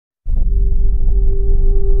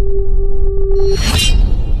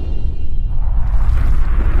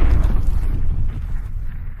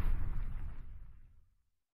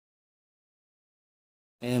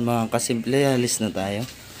Ayan mga kasimple, alis na tayo.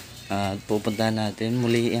 At pupunta natin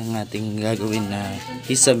muli ang ating gagawin na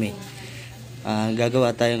Kisame. Gagawa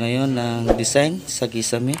tayo ngayon ng design sa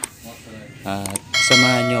Kisame. At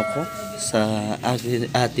samahan nyo ako sa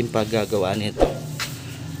ating paggagawa nito.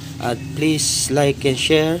 At please like and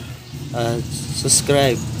share at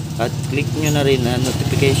subscribe. At click nyo na rin ang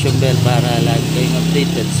notification bell para lagi kayong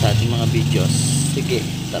updated sa ating mga videos. Sige,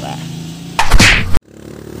 tara!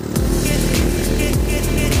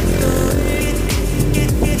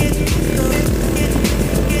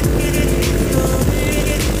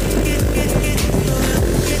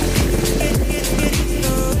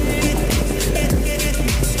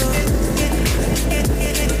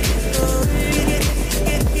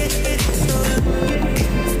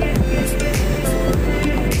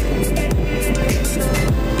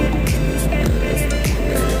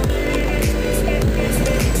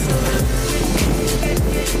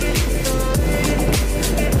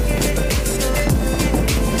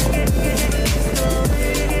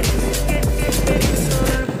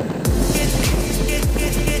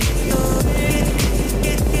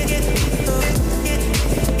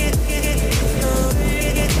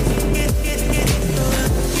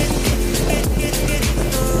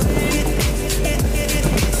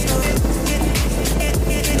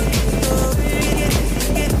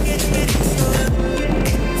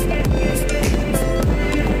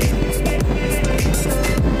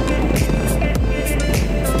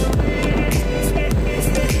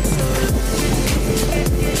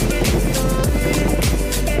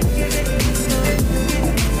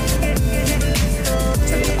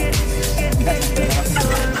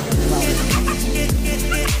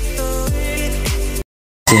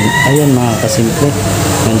 Ayan mga kasimple,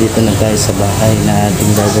 nandito na tayo sa bahay na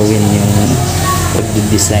ating gagawin yung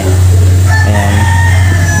pag-design. Ayan,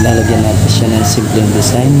 lalagyan natin siya ng simpleng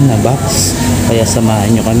design na box. Kaya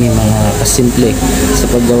samahan nyo kami mga kasimple sa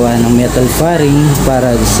paggawa ng metal faring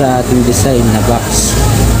para sa ating design na box.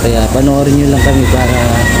 Kaya panoorin nyo lang kami para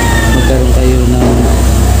magkaroon kayo ng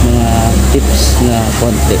mga tips na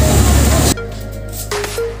konti.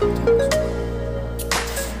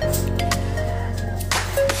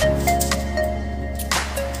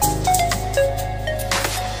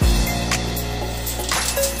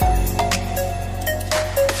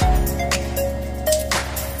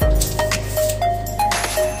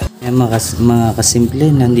 Mga kasimple,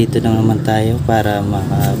 nandito na naman tayo para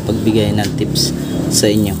makapagbigay ng tips sa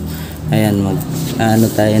inyo. Ayan, ano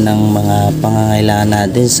tayo ng mga pangangailangan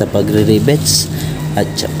natin sa pagre-rivets at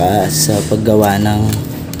saka sa paggawa ng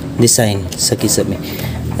design sa Kisame.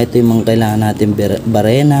 Ito yung mga kailangan natin: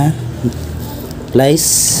 barena,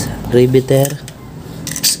 plies, riveter,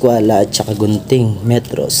 skwala at saka gunting,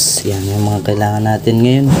 metros. Yan yung mga kailangan natin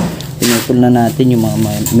ngayon. Pinupul na natin yung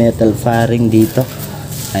mga metal faring dito.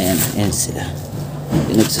 Ayan, ayan sila.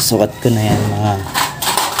 Pinagsusukat ko na yan mga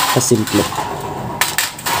kasimple.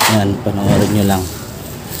 Ayan, panoorin nyo lang.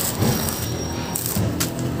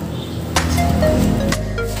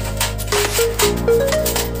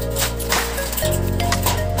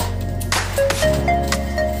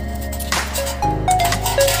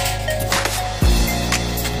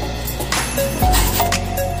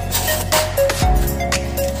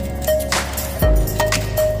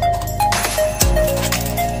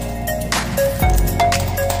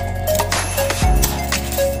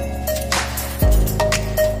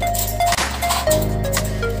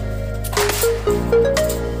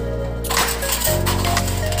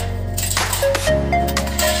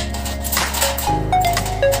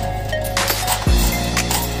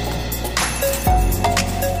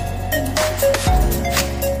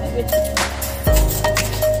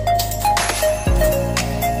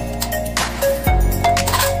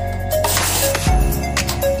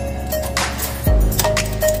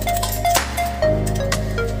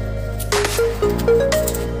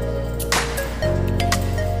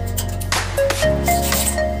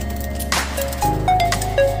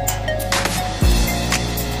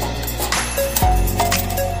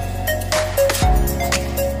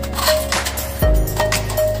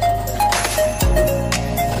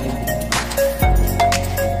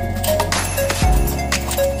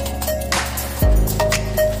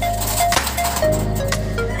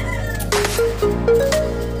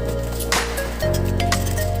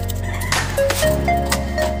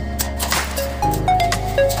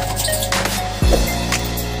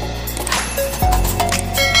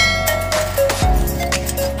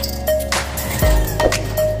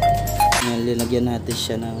 Linagyan natin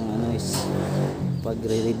siya ng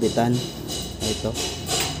pagre-rivetan ito.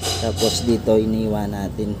 Tapos dito iniwan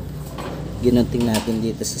natin, ginunting natin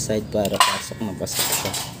dito sa side para pasok na pasok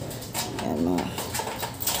siya. Ayan mga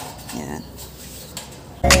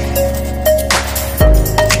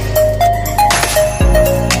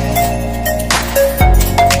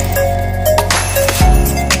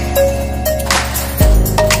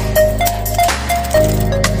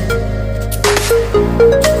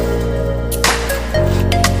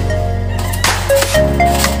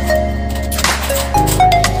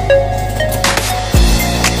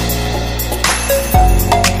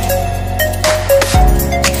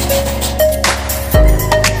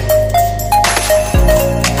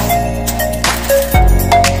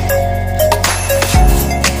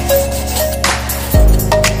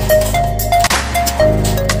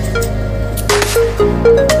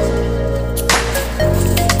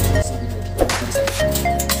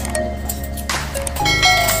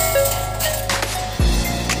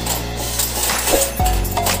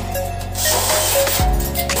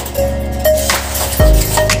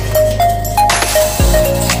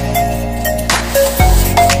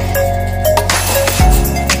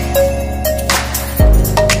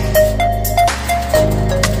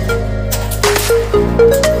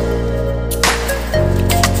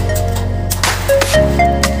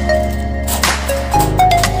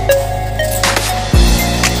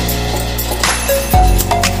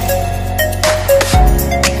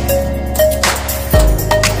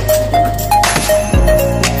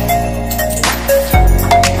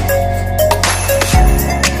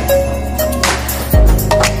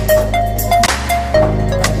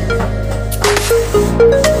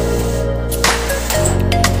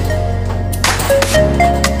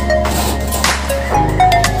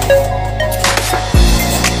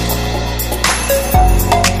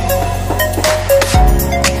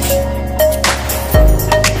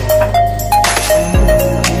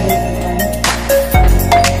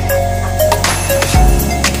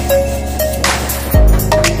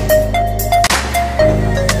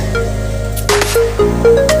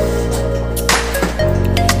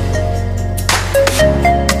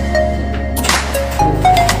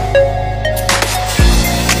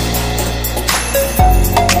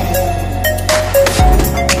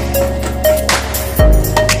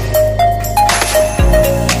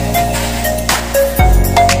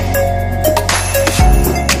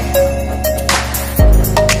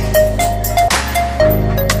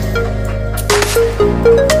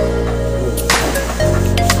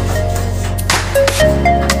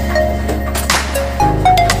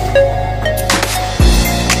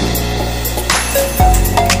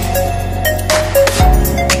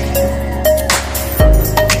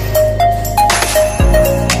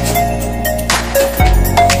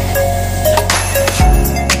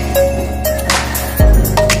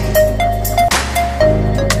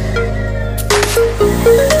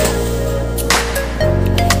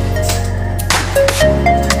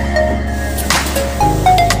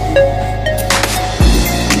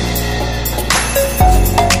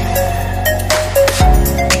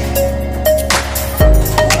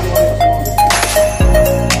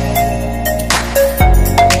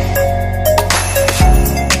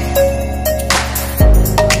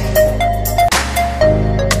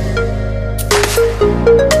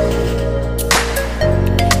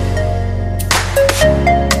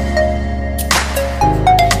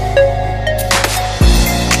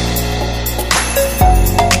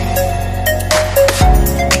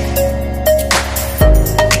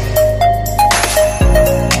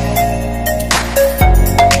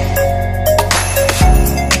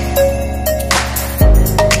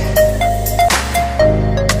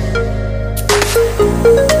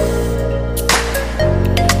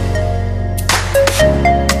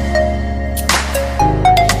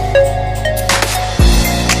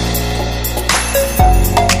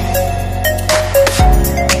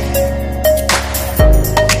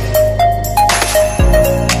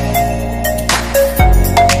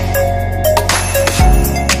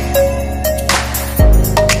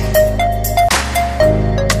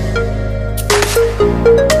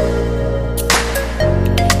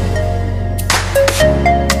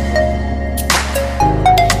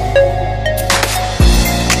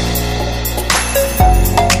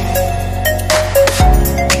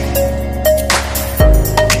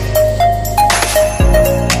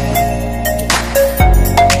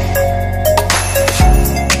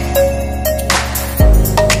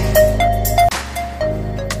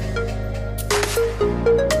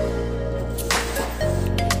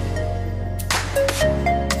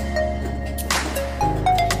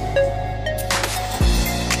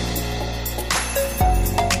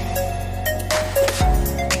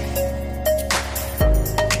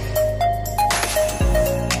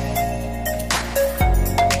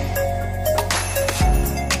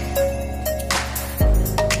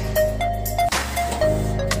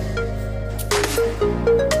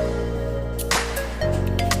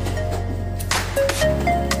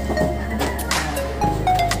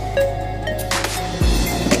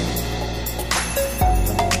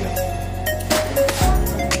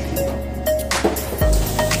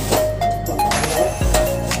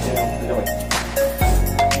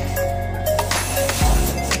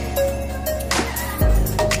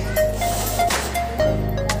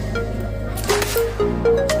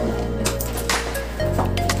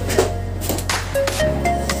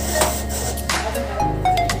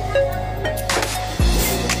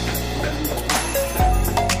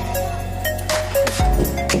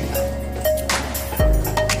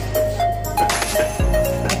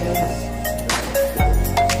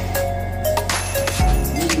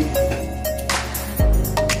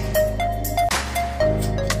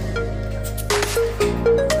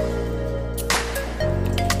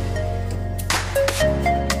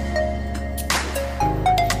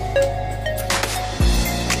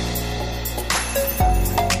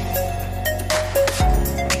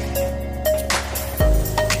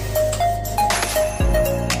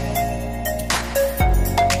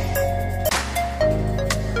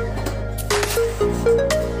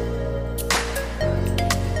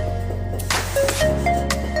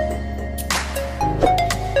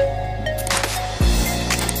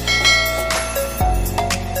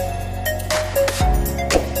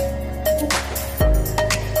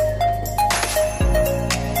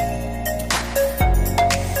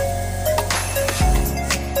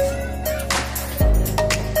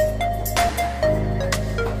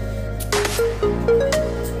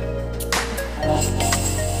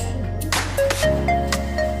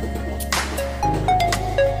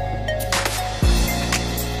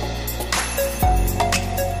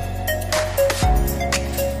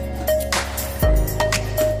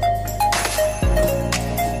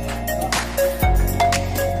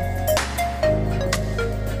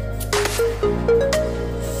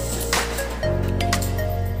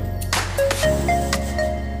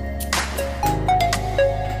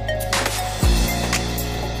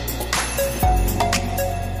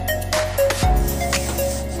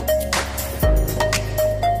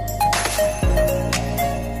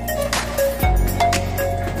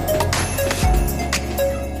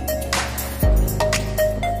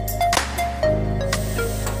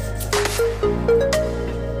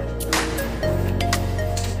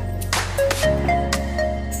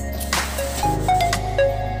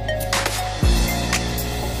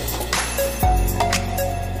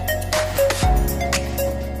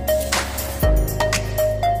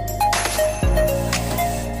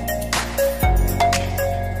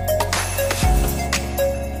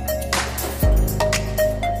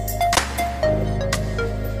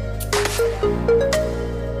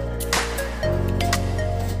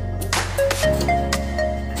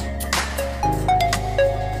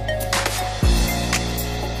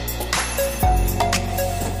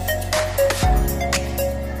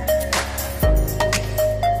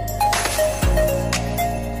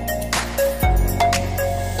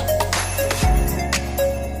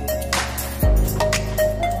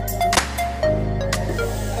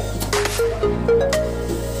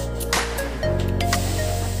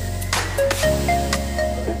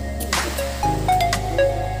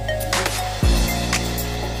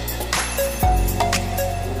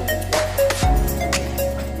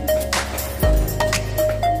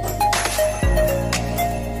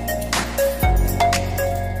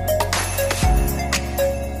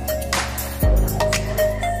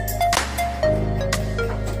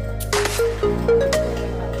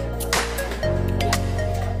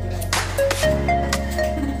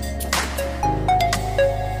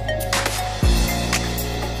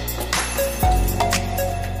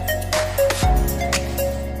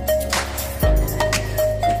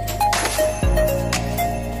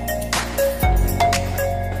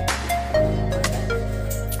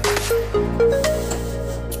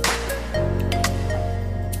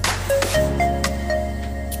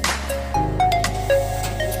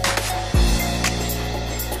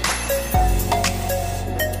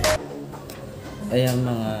Ayan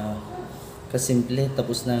mga kasimple,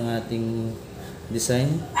 tapos na ang ating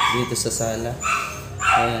design dito sa sala.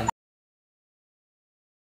 Ayan.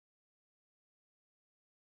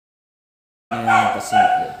 Ayan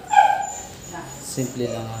kasimple.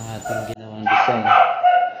 Simple lang ang ating ginawang design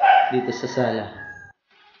dito sa sala.